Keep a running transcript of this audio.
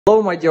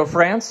Hello my dear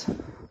friends,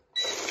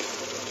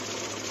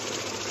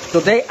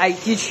 today I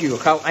teach you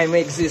how I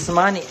make this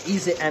money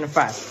easy and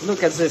fast.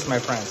 Look at this my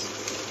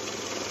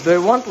friends. Do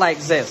you want like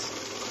this?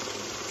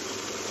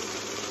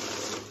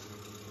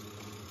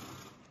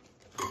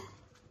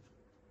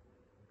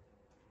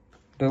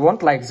 Do you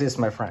want like this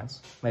my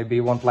friends? Maybe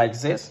you want like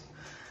this?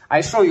 I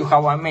show you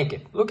how I make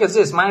it. Look at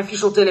this, my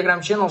official Telegram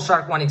channel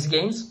Shark1x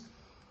Games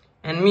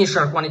and me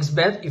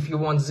Shark1xBet if you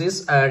want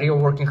this real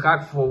working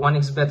hack for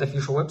 1xBet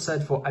official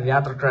website for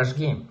Aviator Crash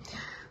game.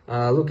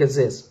 Look at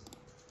this.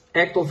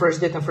 Actual first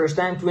date and first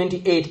time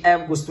 28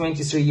 August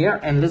 23 year,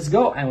 and let's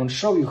go. I want to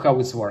show you how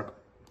it's work.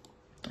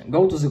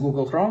 Go to the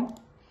Google Chrome,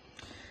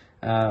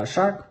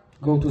 Shark,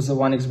 go to the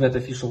 1xBet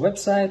official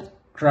website,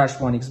 Crash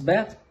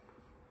 1xBet.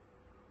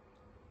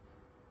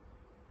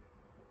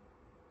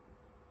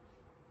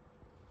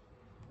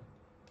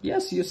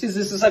 Yes, you see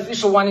this is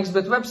official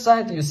 1xBet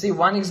website. You see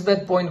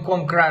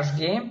 1xBet.com crash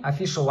game,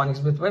 official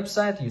 1xBet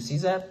website. You see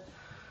that?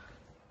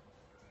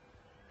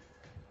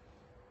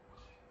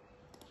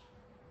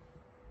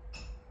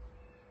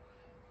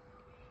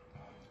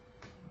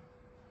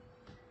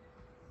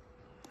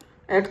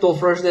 Actual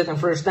first date and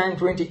first time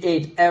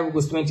 28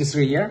 August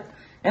 23 year.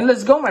 And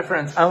let's go my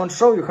friends. I want to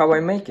show you how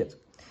I make it.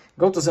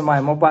 Go to my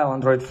mobile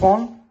Android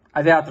phone,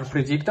 Aviator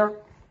Predictor,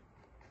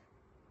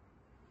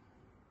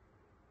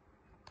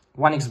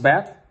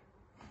 1xBet.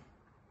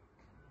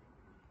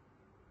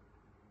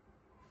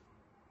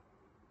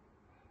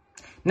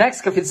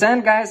 Next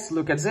coefficient guys,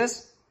 look at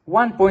this,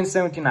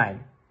 1.79.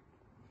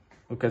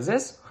 Look at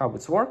this, how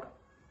it's work.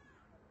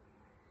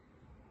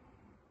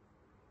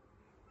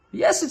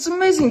 Yes, it's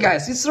amazing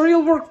guys, it's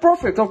real work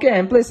perfect. Okay,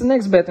 I'm placing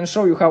next bet and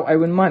show you how I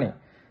win money.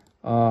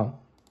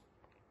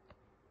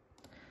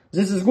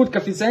 This is good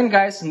coefficient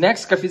guys.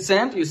 Next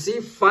coefficient, you see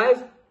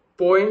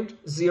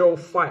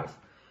 5.05.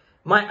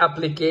 My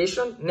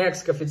application,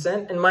 next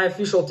coefficient, and my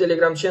official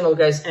Telegram channel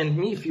guys, and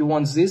me if you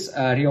want this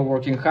real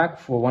working hack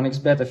for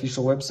 1xBet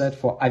official website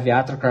for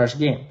Aviator Crash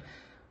game.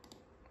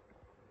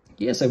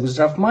 Yes, I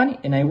withdraw money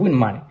and I win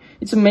money.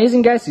 It's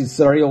amazing guys, it's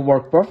a real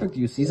work perfect,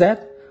 you see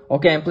that?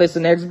 Okay, I'm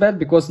placing next bet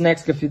because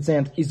next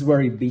coefficient is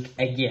very big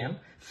again,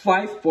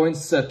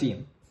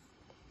 5.13.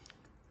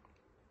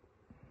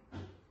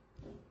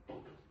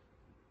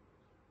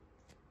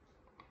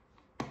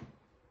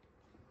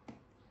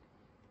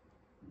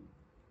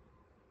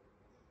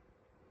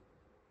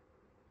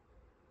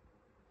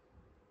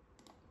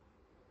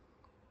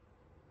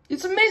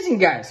 It's amazing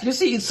guys, you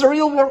see, it's a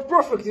real work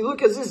perfect. You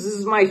look at this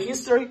is my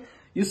history.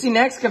 You see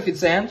next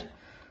coefficient,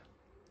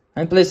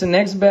 I'm placing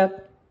next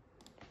bet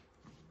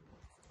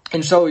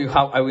and show you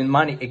how I win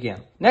money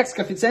again. Next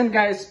coefficient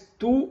guys,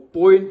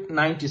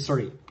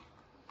 2.93.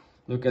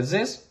 Look at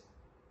this.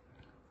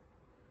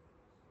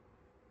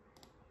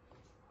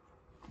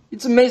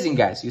 It's amazing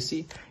guys, you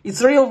see.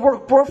 It's real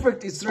work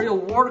perfect, it's real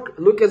work.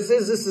 Look at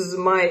this, this is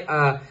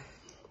my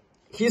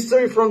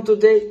history from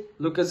today.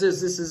 Look at this,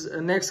 this is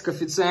next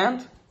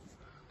coefficient.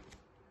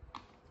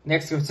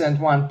 Next coefficient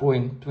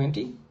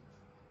 1.20.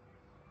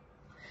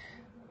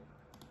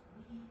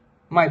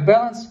 My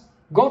balance.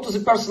 Go to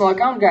the personal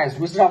account guys,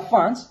 withdraw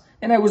funds,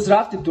 and I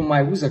withdraw it to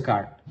my Visa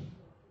card.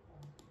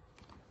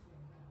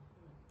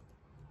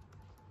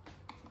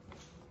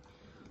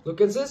 Look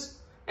at this.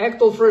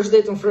 Actual first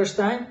date and first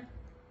time.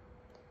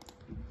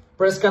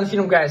 Press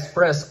confirm guys,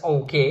 press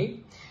OK.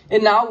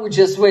 And now we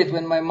just wait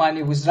when my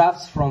money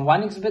withdraws from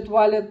 1xBet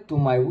wallet to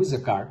my Visa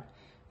card.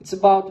 It's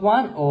about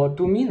 1 or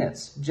 2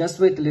 minutes. Just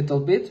wait a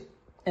little bit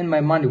and my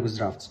money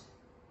withdraws.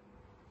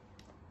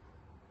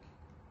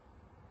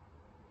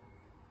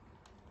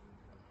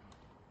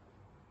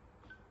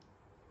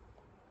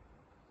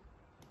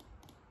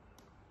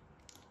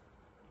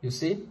 You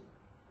see?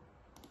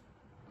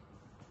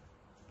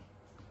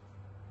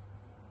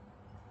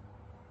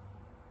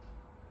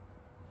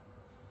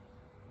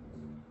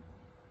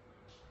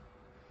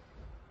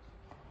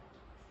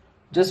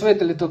 Just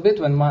wait a little bit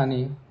when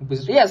money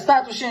withdraws. Yeah,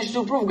 status change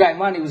to proof guy,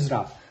 money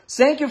withdraw.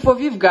 Thank you for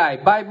VIV guy.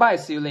 Bye bye,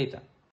 see you later.